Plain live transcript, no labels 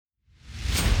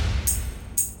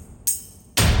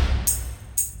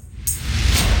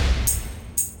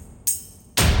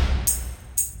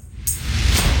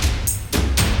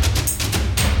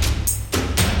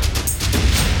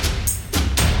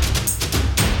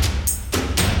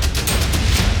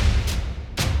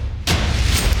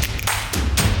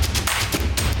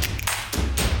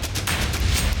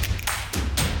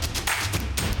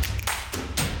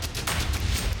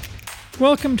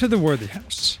Welcome to The Worthy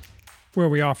House, where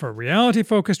we offer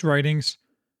reality-focused writings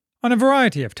on a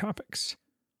variety of topics,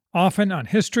 often on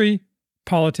history,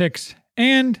 politics,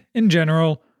 and, in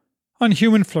general, on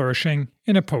human flourishing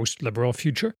in a post-liberal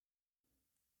future.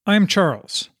 I am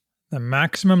Charles, the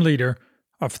maximum leader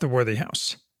of The Worthy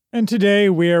House, and today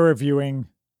we are reviewing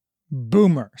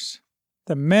Boomers,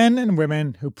 the men and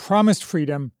women who promised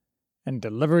freedom and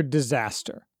delivered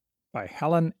disaster, by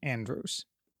Helen Andrews.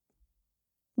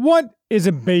 What is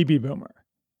a baby boomer?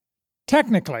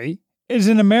 Technically, it is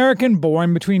an American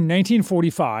born between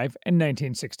 1945 and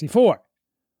 1964.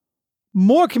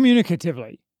 More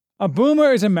communicatively, a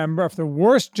boomer is a member of the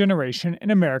worst generation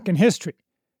in American history,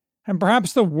 and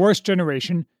perhaps the worst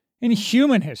generation in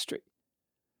human history.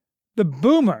 The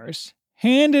boomers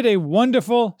handed a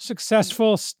wonderful,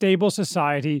 successful, stable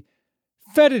society,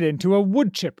 fed it into a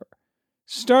wood chipper,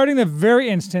 starting the very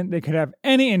instant they could have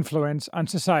any influence on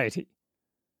society.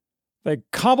 They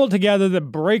cobbled together the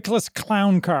brakeless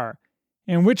clown car,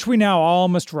 in which we now all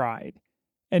must ride,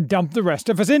 and dumped the rest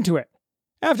of us into it,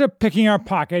 after picking our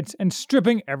pockets and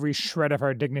stripping every shred of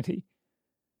our dignity.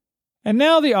 And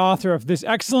now the author of this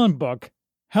excellent book,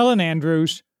 Helen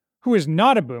Andrews, who is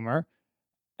not a boomer,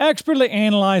 expertly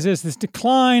analyzes this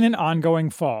decline and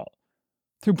ongoing fall,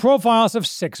 through profiles of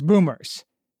 6 boomers,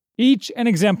 each an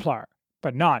exemplar,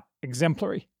 but not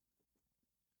exemplary.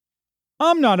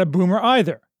 I'm not a boomer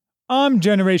either. I'm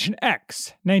Generation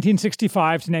X,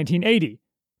 1965 to 1980,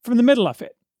 from the middle of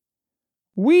it.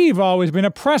 We've always been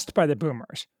oppressed by the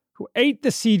boomers, who ate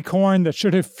the seed corn that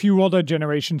should have fueled our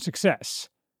generation's success.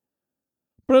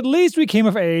 But at least we came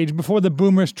of age before the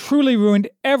boomers truly ruined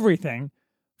everything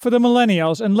for the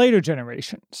millennials and later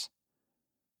generations.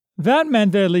 That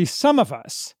meant that at least some of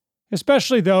us,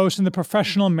 especially those in the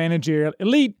professional managerial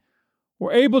elite,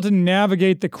 were able to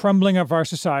navigate the crumbling of our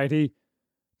society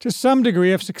to some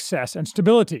degree of success and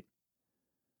stability.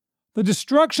 The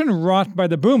destruction wrought by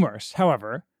the boomers,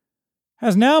 however,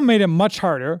 has now made it much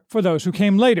harder for those who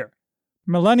came later,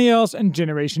 millennials and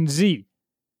Generation Z,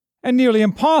 and nearly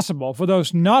impossible for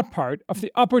those not part of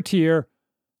the upper tier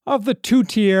of the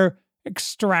 2-tier,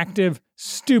 extractive,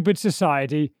 stupid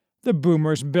society the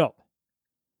boomers built.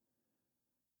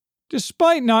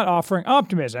 Despite not offering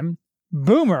optimism,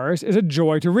 Boomers is a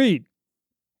joy to read.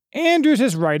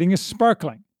 Andrews' writing is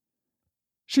sparkling.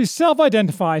 She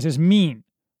self-identifies as mean,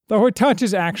 though her touch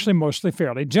is actually mostly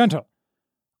fairly gentle.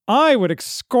 I would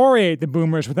excoriate the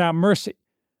boomers without mercy,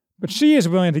 but she is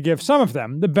willing to give some of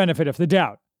them the benefit of the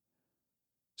doubt.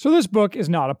 So this book is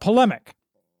not a polemic.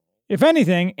 If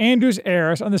anything, Andrews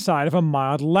errs on the side of a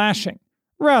mild lashing,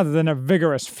 rather than a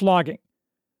vigorous flogging.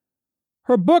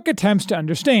 Her book attempts to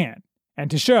understand,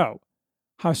 and to show,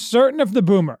 how certain of the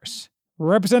boomers,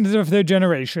 representative of their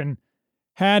generation,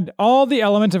 had all the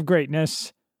elements of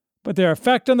greatness, but their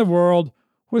effect on the world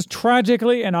was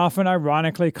tragically and often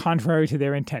ironically contrary to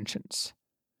their intentions.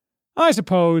 I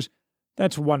suppose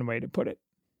that's one way to put it.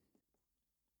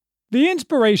 The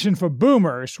inspiration for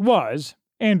Boomers was,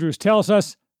 Andrews tells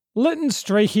us, Lytton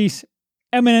Strachey's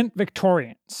Eminent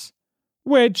Victorians,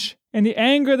 which, in the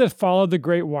anger that followed the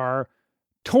Great War,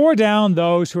 tore down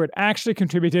those who had actually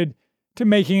contributed to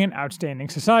making an outstanding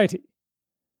society.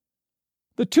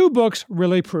 The two books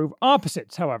really prove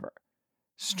opposites, however.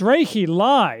 Strachey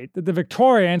lied that the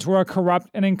Victorians were a corrupt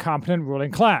and incompetent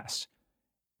ruling class.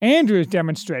 Andrews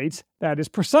demonstrates that is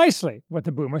precisely what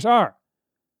the boomers are.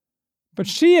 But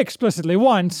she explicitly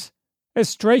wants,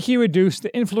 as Strachey reduced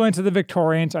the influence of the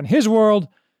Victorians on his world,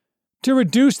 to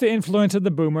reduce the influence of the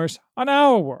boomers on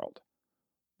our world.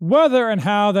 Whether and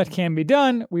how that can be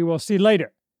done, we will see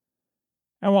later.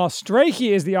 And while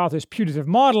Strachey is the author's putative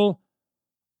model,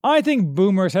 I think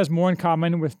Boomers has more in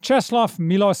common with Czeslaw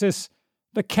Milos's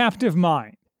The Captive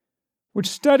Mind, which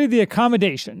studied the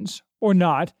accommodations, or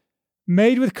not,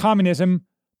 made with communism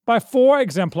by 4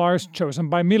 exemplars chosen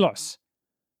by Milos.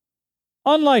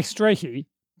 Unlike Strachey,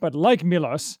 but like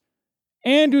Milos,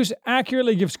 Andrews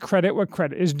accurately gives credit where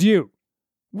credit is due,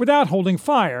 without holding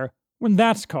fire when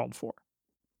that's called for.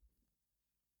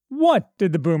 What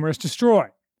did the boomers destroy?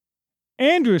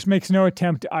 Andrews makes no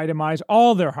attempt to itemize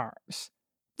all their harms.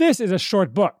 This is a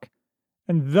short book,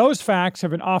 and those facts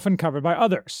have been often covered by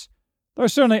others, though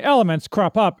certainly elements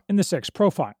crop up in the 6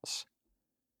 profiles.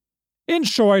 In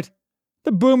short,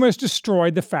 the boomers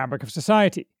destroyed the fabric of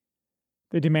society.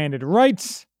 They demanded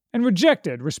rights and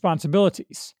rejected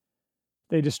responsibilities.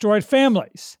 They destroyed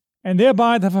families, and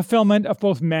thereby the fulfillment of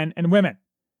both men and women.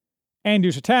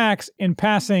 Andrews attacks, in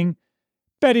passing,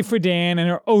 Betty Friedan and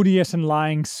her odious and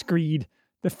lying screed,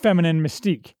 the feminine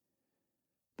mystique.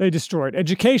 They destroyed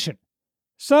education,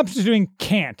 substituting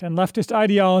cant and leftist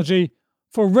ideology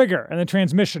for rigor in the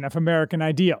transmission of American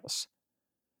ideals.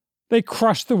 They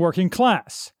crushed the working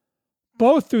class,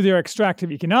 both through their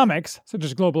extractive economics, such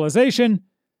as globalization,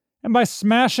 and by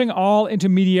smashing all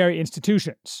intermediary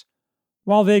institutions,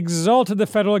 while they exalted the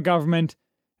federal government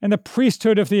and the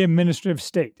priesthood of the administrative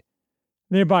state,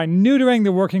 thereby neutering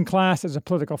the working class as a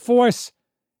political force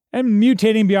and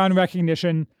mutating beyond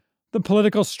recognition the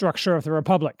political structure of the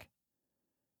republic.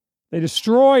 They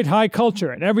destroyed high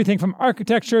culture and everything from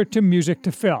architecture to music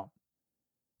to film,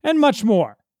 and much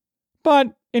more.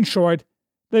 But, in short,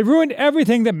 they ruined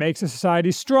everything that makes a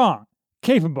society strong,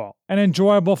 capable, and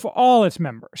enjoyable for all its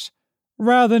members,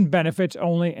 rather than benefits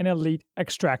only an elite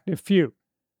extractive few.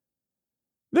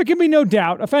 There can be no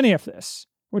doubt of any of this,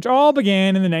 which all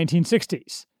began in the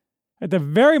 1960s, at the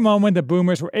very moment the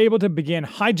boomers were able to begin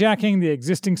hijacking the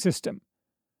existing system,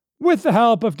 with the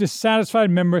help of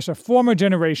dissatisfied members of former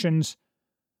generations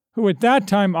who at that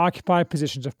time occupied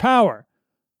positions of power,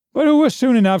 but who were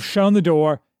soon enough shown the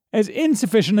door as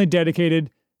insufficiently dedicated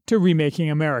to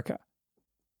remaking America.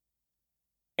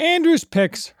 Andrews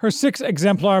picks her 6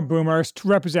 exemplar boomers to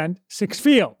represent 6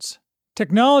 fields: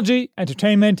 technology,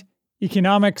 entertainment,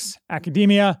 economics,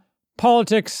 academia,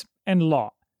 politics, and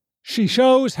law. She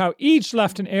shows how each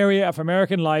left an area of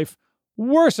American life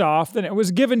worse off than it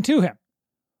was given to him.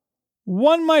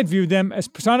 One might view them as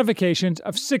personifications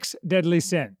of 6 deadly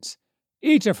sins,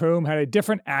 each of whom had a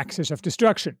different axis of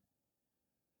destruction.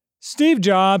 Steve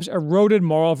Jobs eroded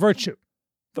moral virtue,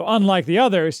 though unlike the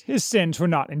others, his sins were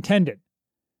not intended.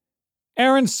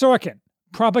 Aaron Sorkin,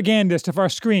 propagandist of our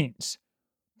screens,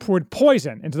 poured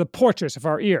poison into the porches of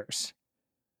our ears.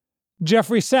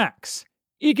 Jeffrey Sachs,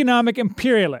 economic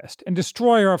imperialist and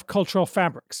destroyer of cultural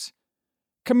fabrics.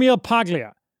 Camille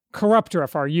Paglia, corrupter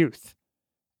of our youth.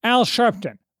 Al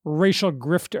Sharpton, racial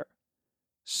grifter.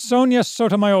 Sonia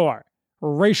Sotomayor,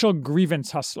 racial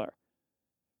grievance hustler.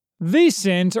 These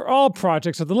sins are all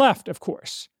projects of the left, of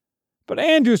course, but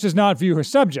Andrews does not view her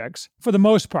subjects, for the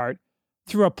most part,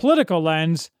 through a political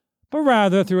lens, but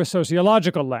rather through a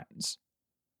sociological lens.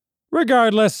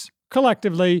 Regardless,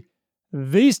 collectively,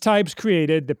 these types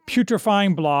created the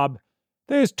putrefying blob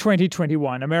that is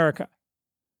 2021 America.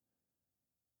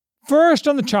 First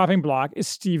on the chopping block is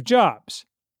Steve Jobs.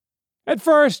 At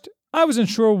first, I wasn't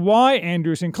sure why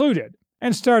Andrews included,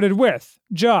 and started with,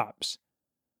 Jobs.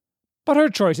 But her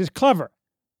choice is clever,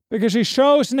 because she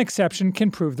shows an exception can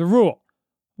prove the rule,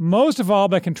 most of all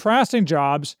by contrasting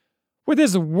Jobs with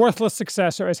his worthless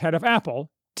successor as head of Apple,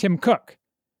 Tim Cook.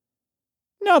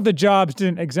 Not that Jobs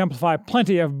didn't exemplify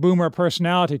plenty of boomer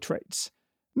personality traits,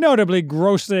 notably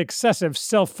grossly excessive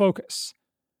self-focus.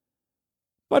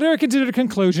 But her considered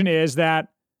conclusion is that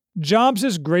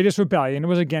Jobs' greatest rebellion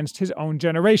was against his own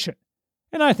generation,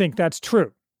 and I think that's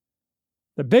true.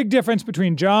 The big difference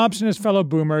between Jobs and his fellow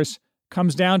boomers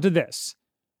comes down to this: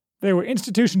 they were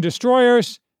institution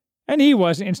destroyers, and he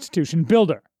was an institution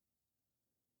builder.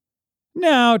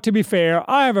 Now, to be fair,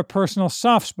 I have a personal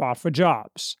soft spot for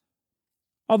Jobs.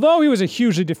 Although he was a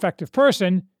hugely defective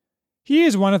person, he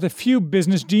is one of the few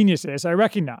business geniuses I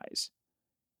recognize.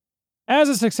 As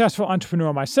a successful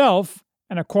entrepreneur myself,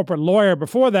 and a corporate lawyer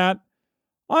before that,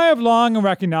 I have long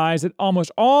recognized that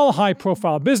almost all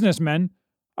high-profile businessmen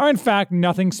are in fact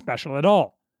nothing special at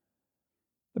all.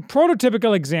 The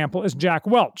prototypical example is Jack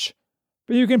Welch,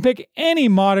 but you can pick any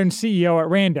modern CEO at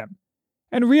random,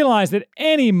 and realize that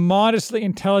any modestly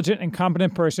intelligent and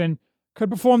competent person could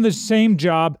perform the same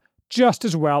job just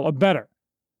as well or better.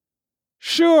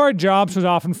 Sure, Jobs was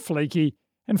often flaky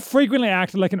and frequently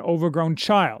acted like an overgrown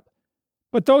child,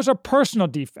 but those are personal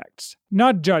defects,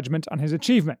 not judgment on his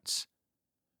achievements.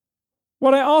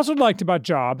 What I also liked about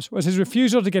Jobs was his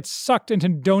refusal to get sucked into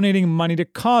donating money to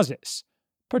causes,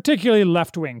 particularly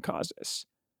left-wing causes.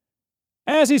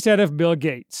 As he said of Bill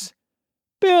Gates,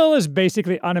 Bill is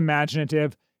basically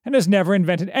unimaginative and has never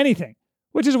invented anything,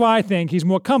 which is why I think he's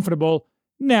more comfortable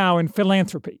now in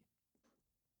philanthropy.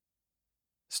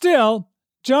 Still,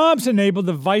 Jobs enabled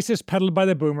the vices peddled by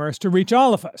the boomers to reach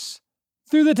all of us,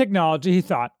 through the technology he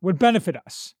thought would benefit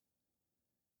us.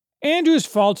 Andrews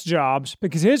faults Jobs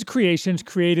because his creations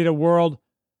created a world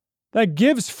that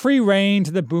gives free rein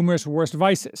to the boomers' worst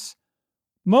vices,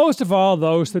 most of all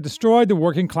those that destroyed the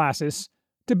working classes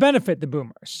to benefit the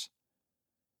boomers.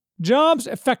 Jobs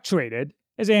effectuated,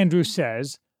 as Andrews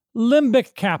says,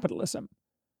 limbic capitalism,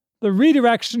 the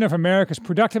redirection of America's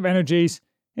productive energies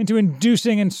into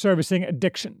inducing and servicing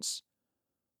addictions.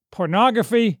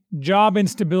 Pornography, job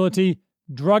instability,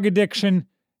 drug addiction,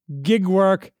 gig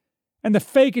work, and the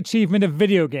fake achievement of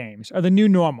video games are the new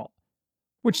normal,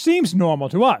 which seems normal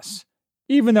to us,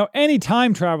 even though any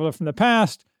time traveler from the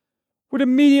past would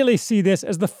immediately see this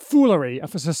as the foolery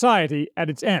of a society at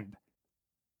its end.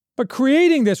 But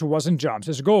creating this wasn't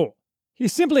Jobs' goal. He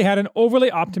simply had an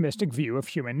overly optimistic view of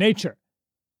human nature.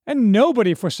 And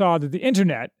nobody foresaw that the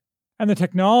internet, and the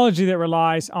technology that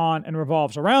relies on and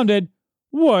revolves around it,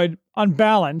 would, on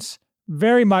balance,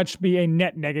 very much be a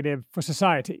net negative for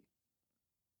society.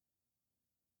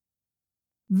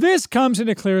 This comes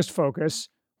into clearest focus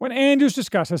when Andrews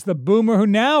discusses the boomer who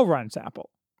now runs Apple,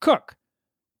 Cook.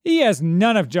 He has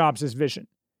none of Jobs' vision.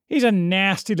 He's a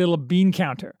nasty little bean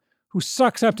counter who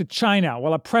sucks up to China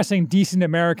while oppressing decent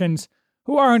Americans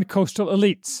who aren't coastal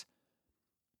elites.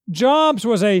 Jobs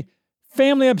was a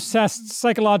family-obsessed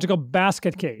psychological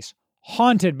basket case,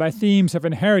 haunted by themes of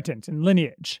inheritance and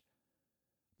lineage.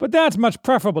 But that's much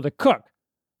preferable to Cook,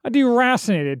 a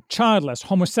deracinated, childless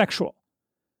homosexual.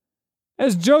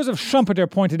 As Joseph Schumpeter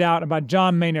pointed out about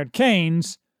John Maynard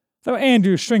Keynes, though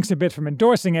Andrews shrinks a bit from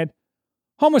endorsing it,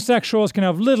 homosexuals can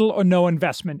have little or no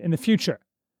investment in the future.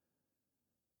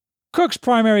 Cook's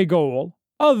primary goal,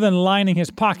 other than lining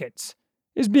his pockets,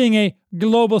 is being a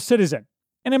global citizen,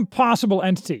 an impossible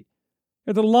entity,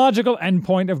 at the logical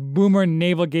endpoint of boomer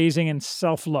navel-gazing and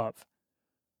self-love.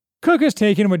 Cook has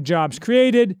taken what Jobs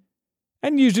created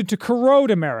and used it to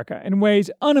corrode America in ways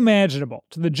unimaginable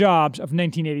to the Jobs of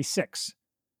 1986.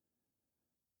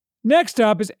 Next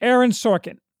up is Aaron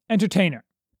Sorkin, entertainer.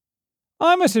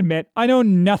 I must admit I know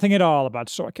nothing at all about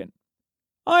Sorkin.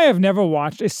 I have never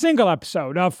watched a single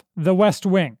episode of The West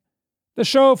Wing, the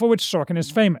show for which Sorkin is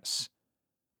famous.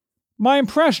 My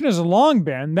impression has long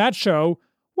been that show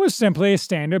was simply a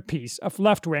standard piece of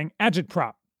left-wing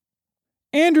agitprop.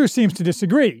 Andrew seems to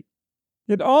disagree,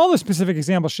 yet all the specific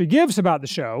examples she gives about the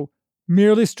show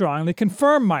merely strongly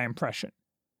confirm my impression.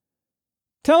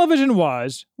 Television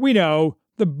was, we know,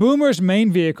 the boomers'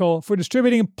 main vehicle for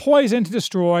distributing poison to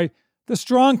destroy the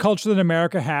strong culture that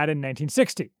America had in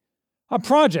 1960, a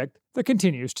project that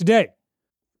continues today.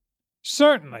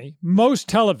 Certainly, most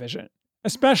television,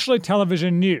 especially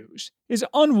television news, is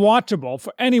unwatchable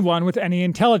for anyone with any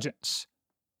intelligence.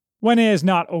 When it is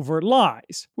not overt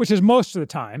lies, which is most of the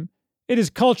time, it is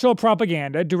cultural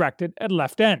propaganda directed at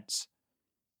left ends.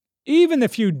 Even the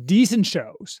few decent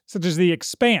shows, such as The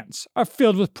Expanse, are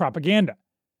filled with propaganda.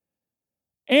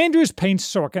 Andrews paints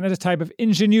Sorkin as a type of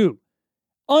ingenue,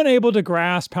 unable to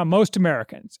grasp how most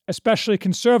Americans, especially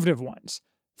conservative ones,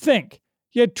 think,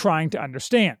 yet trying to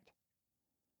understand.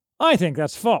 I think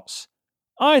that's false.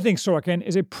 I think Sorkin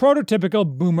is a prototypical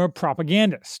boomer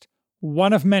propagandist,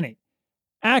 one of many,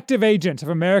 active agents of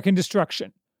American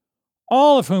destruction,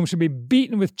 all of whom should be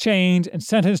beaten with chains and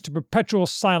sentenced to perpetual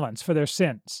silence for their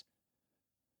sins.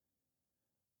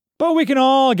 But we can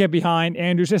all get behind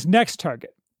Andrews' next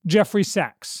target, Jeffrey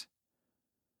Sachs.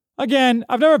 Again,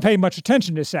 I've never paid much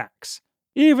attention to Sachs,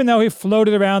 even though he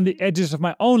floated around the edges of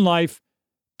my own life,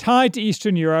 tied to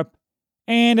Eastern Europe,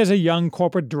 and as a young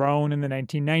corporate drone in the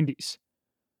 1990s.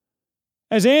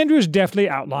 As Andrews deftly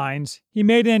outlines, he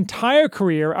made an entire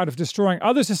career out of destroying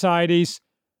other societies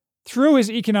through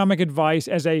his economic advice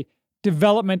as a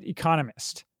development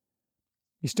economist.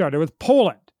 He started with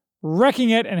Poland, wrecking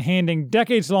it and handing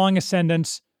decades-long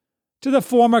ascendance to the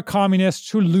former communists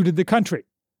who looted the country,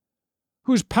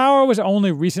 whose power was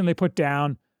only recently put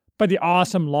down by the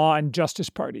awesome Law and Justice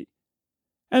Party.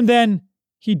 And then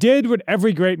he did what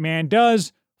every great man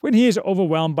does when he is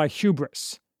overwhelmed by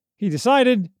hubris. He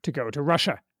decided to go to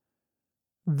Russia.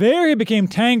 There he became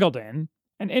tangled in,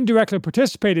 and indirectly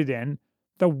participated in,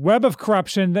 the web of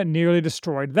corruption that nearly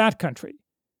destroyed that country.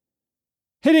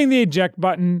 Hitting the eject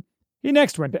button, he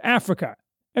next went to Africa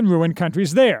and ruined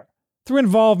countries there through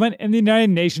involvement in the United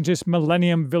Nations'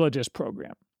 Millennium Villages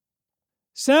program.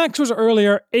 Sachs was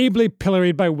earlier ably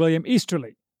pilloried by William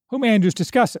Easterly, whom Andrews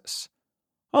discusses,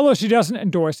 although she doesn't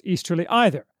endorse Easterly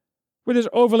either, with his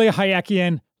overly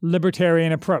Hayekian,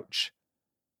 libertarian approach.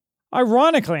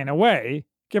 Ironically, in a way,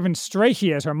 given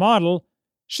Strachey as her model,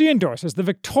 she endorses the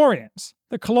Victorians,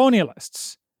 the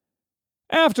colonialists.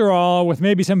 After all, with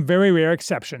maybe some very rare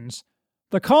exceptions,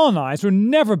 the colonized were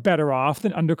never better off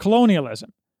than under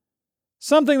colonialism,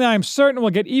 something that I'm certain will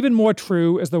get even more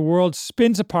true as the world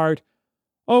spins apart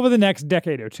over the next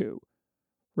decade or two,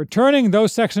 returning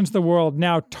those sections of the world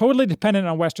now totally dependent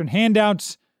on Western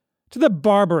handouts to the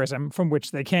barbarism from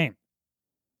which they came.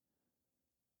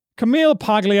 Camille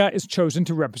Paglia is chosen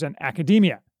to represent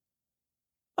academia.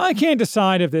 I can't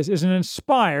decide if this is an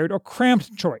inspired or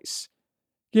cramped choice,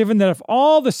 given that of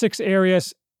all the 6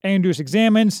 areas Andrews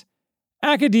examines,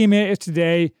 academia is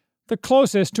today the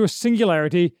closest to a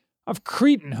singularity of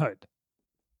cretinhood.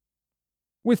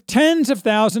 With tens of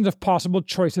thousands of possible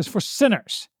choices for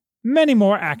sinners, many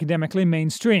more academically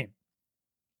mainstream.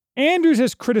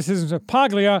 Andrews' criticisms of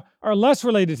Paglia are less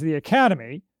related to the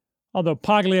Academy, although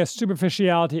Paglia's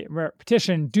superficiality and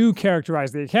repetition do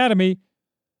characterize the Academy,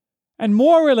 and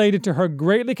more related to her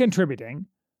greatly contributing,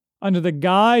 under the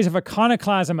guise of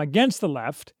iconoclasm against the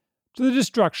left, to the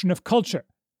destruction of culture.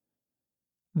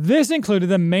 This included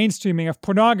the mainstreaming of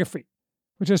pornography,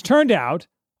 which has turned out,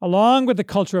 along with the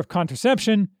culture of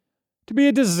contraception, to be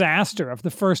a disaster of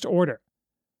the first order.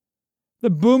 The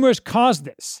boomers caused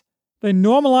this. They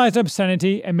normalized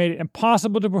obscenity and made it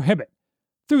impossible to prohibit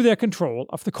through their control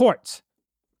of the courts.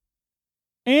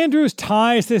 Andrews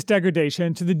ties this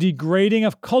degradation to the degrading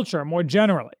of culture more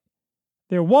generally.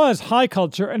 There was high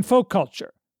culture and folk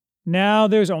culture. Now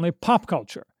there's only pop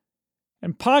culture.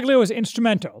 And Paglia was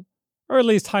instrumental, or at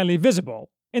least highly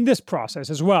visible, in this process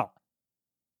as well.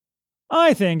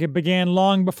 I think it began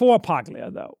long before Paglia,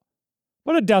 though.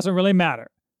 But it doesn't really matter.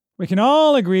 We can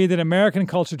all agree that American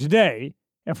culture today,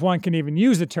 if one can even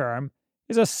use the term,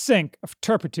 is a sink of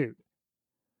turpitude.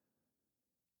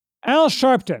 Al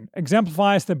Sharpton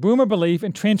exemplifies the boomer belief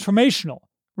in transformational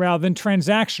rather than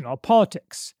transactional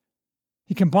politics.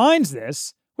 He combines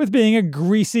this with being a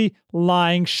greasy,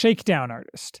 lying shakedown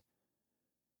artist.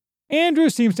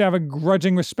 Andrews seems to have a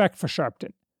grudging respect for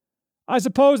Sharpton. I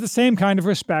suppose the same kind of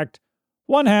respect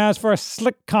one has for a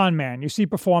slick con man you see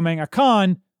performing a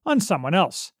con on someone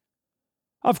else.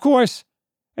 Of course,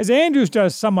 as Andrews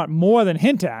does somewhat more than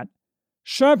hint at,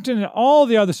 Sharpton and all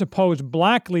the other supposed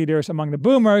black leaders among the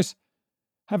boomers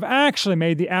have actually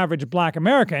made the average black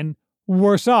American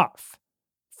worse off.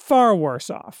 Far worse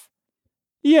off.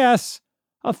 Yes,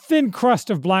 a thin crust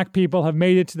of black people have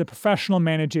made it to the professional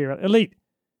managerial elite,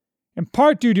 in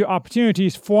part due to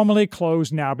opportunities formerly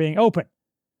closed now being open,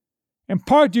 in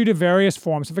part due to various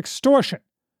forms of extortion,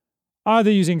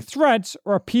 either using threats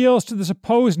or appeals to the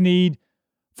supposed need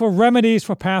for remedies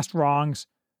for past wrongs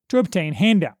to obtain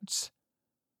handouts.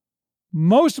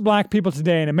 Most black people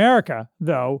today in America,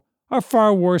 though, are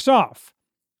far worse off,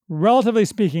 relatively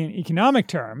speaking in economic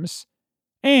terms,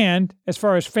 and, as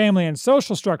far as family and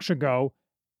social structure go,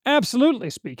 absolutely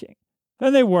speaking,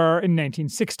 than they were in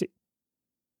 1960.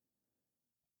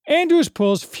 Andrews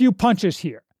pulls few punches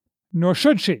here, nor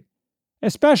should she,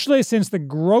 especially since the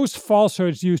gross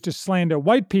falsehoods used to slander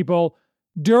white people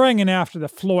during and after the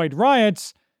Floyd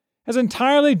riots has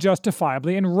entirely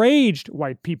justifiably enraged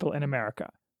white people in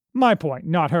America. My point,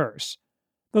 not hers,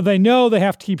 though they know they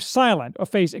have to keep silent or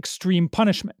face extreme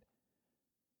punishment.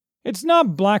 It's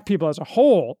not black people as a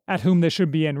whole at whom they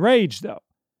should be enraged, though.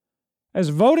 As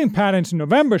voting patterns in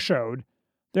November showed,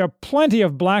 there are plenty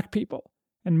of black people,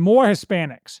 and more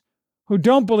Hispanics, who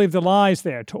don't believe the lies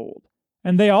they are told,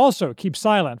 and they also keep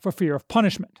silent for fear of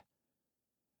punishment.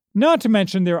 Not to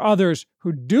mention there are others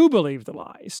who do believe the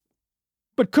lies,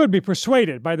 but could be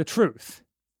persuaded by the truth.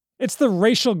 It's the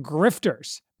racial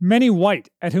grifters, many white,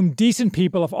 at whom decent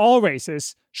people of all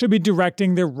races should be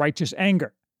directing their righteous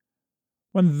anger.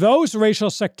 When those racial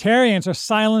sectarians are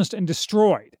silenced and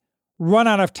destroyed, run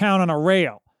out of town on a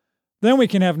rail, then we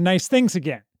can have nice things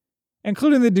again,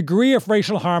 including the degree of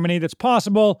racial harmony that's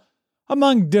possible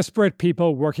among disparate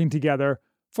people working together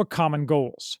for common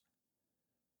goals.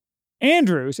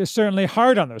 Andrews is certainly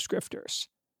hard on those grifters.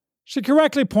 She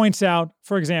correctly points out,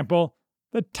 for example,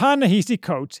 that Ta-Nehisi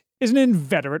Coates is an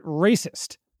inveterate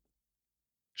racist.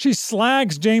 She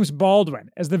slags James Baldwin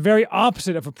as the very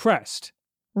opposite of oppressed.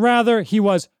 Rather, he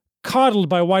was coddled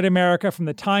by white America from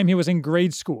the time he was in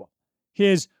grade school.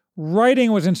 His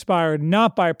writing was inspired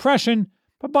not by oppression,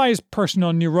 but by his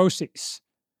personal neuroses.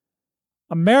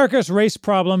 America's race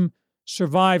problem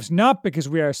survives not because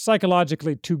we are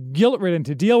psychologically too guilt-ridden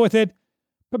to deal with it,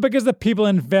 but because the people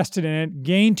invested in it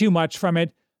gain too much from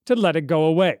it to let it go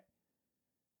away.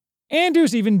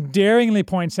 Andrews even daringly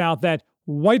points out that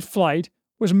white flight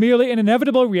was merely an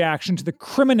inevitable reaction to the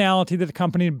criminality that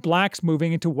accompanied blacks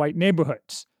moving into white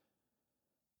neighborhoods.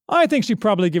 I think she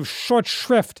probably gives short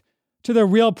shrift to the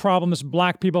real problems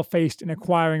black people faced in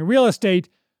acquiring real estate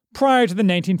prior to the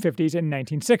 1950s and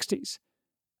 1960s,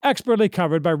 expertly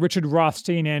covered by Richard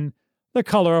Rothstein in The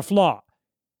Color of Law.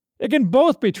 It can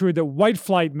both be true that white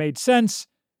flight made sense,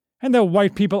 and that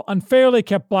white people unfairly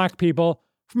kept black people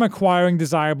from acquiring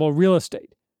desirable real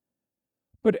estate.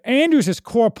 But Andrews'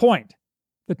 core point,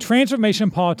 the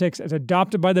transformation politics as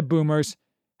adopted by the boomers,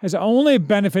 has only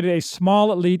benefited a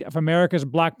small elite of America's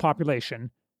black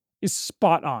population, is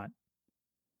spot on.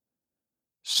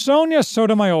 Sonia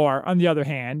Sotomayor, on the other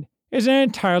hand, is an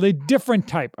entirely different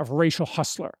type of racial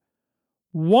hustler,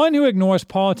 one who ignores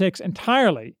politics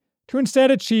entirely to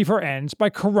instead achieve her ends by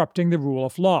corrupting the rule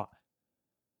of law.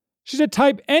 She's a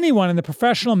type anyone in the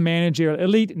professional managerial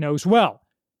elite knows well,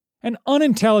 an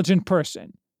unintelligent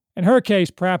person, in her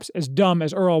case perhaps as dumb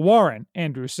as Earl Warren,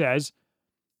 Andrews says,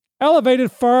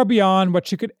 elevated far beyond what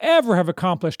she could ever have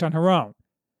accomplished on her own,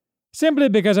 simply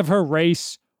because of her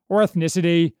race or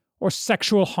ethnicity or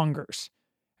sexual hungers,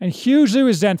 and hugely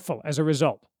resentful as a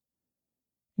result.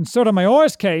 In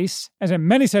Sotomayor's case, as in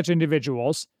many such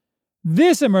individuals,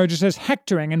 this emerges as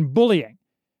hectoring and bullying,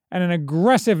 and an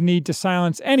aggressive need to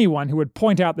silence anyone who would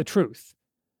point out the truth.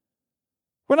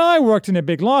 When I worked in a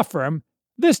big law firm,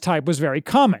 this type was very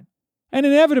common, and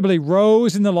inevitably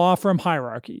rose in the law firm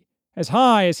hierarchy, as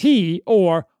high as he,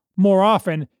 or, more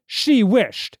often, she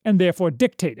wished, and therefore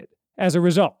dictated, as a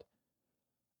result.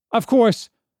 Of course,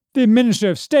 the Minister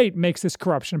of State makes this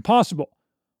corruption possible,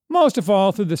 most of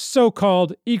all through the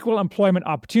so-called Equal Employment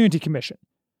Opportunity Commission,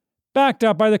 backed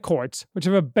up by the courts which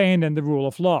have abandoned the rule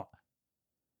of law.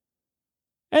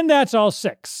 And that's all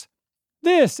 6.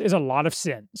 This is a lot of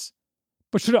sins.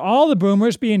 But should all the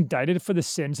boomers be indicted for the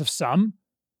sins of some?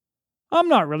 I'm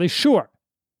not really sure.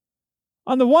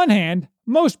 On the one hand,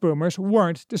 most boomers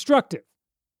weren't destructive.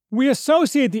 We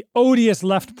associate the odious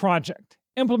left project,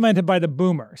 implemented by the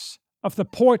boomers, of the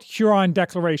Port Huron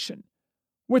Declaration,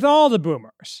 with all the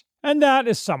boomers, and that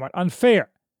is somewhat unfair.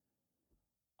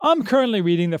 I'm currently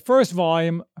reading the first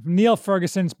volume of Neil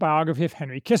Ferguson's biography of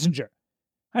Henry Kissinger,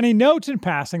 and he notes in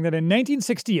passing that in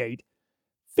 1968,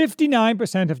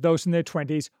 59% of those in their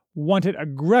 20s wanted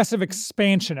aggressive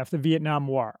expansion of the Vietnam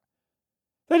War.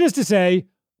 That is to say,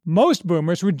 most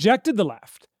boomers rejected the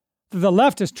left. That the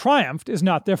left has triumphed is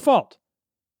not their fault.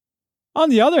 On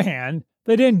the other hand,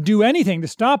 they didn't do anything to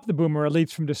stop the boomer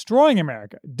elites from destroying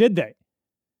America, did they?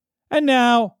 And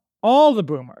now, all the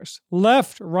boomers,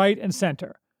 left, right, and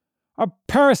center, are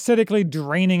parasitically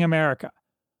draining America.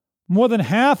 More than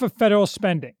half of federal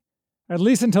spending, at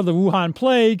least until the Wuhan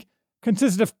plague,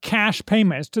 consisted of cash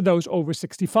payments to those over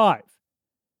 65.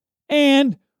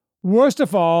 And, worst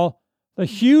of all, the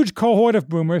huge cohort of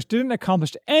boomers didn't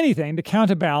accomplish anything to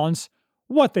counterbalance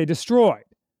what they destroyed.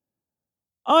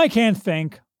 I can't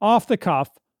think, off the cuff,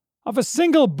 of a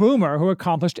single boomer who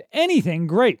accomplished anything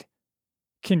great.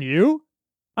 Can you?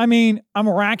 I mean, I'm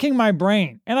racking my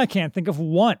brain, and I can't think of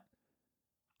one.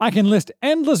 I can list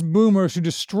endless boomers who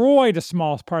destroyed a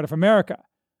small part of America,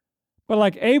 but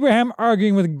like Abraham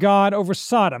arguing with God over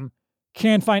Sodom,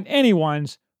 can't find any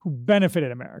ones who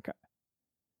benefited America.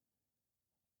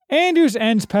 Andrews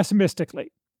ends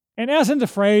pessimistically, in essence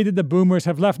afraid that the boomers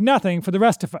have left nothing for the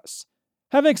rest of us,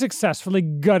 having successfully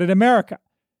gutted America,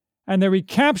 and that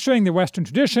recapturing the Western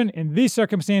tradition in these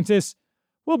circumstances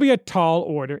will be a tall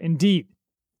order indeed.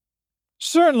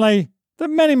 Certainly, the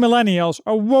many millennials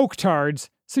or woke-tards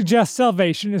suggest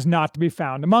salvation is not to be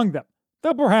found among them,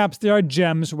 though perhaps there are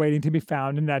gems waiting to be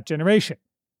found in that generation.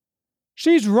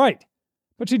 She's right,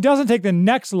 but she doesn't take the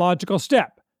next logical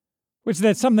step, which is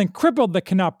that something crippled that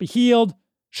cannot be healed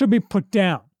should be put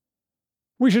down.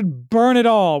 We should burn it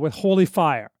all with holy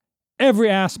fire, every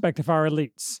aspect of our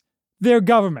elites, their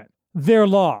government, their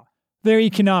law, their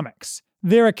economics,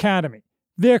 their academy,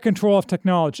 their control of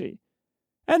technology,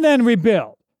 and then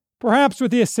rebuild, perhaps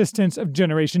with the assistance of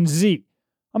Generation Z,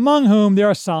 among whom there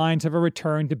are signs of a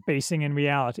return to basing in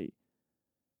reality.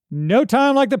 No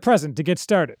time like the present to get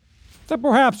started, so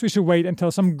perhaps we should wait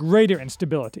until some greater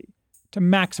instability to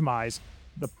maximize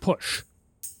the push.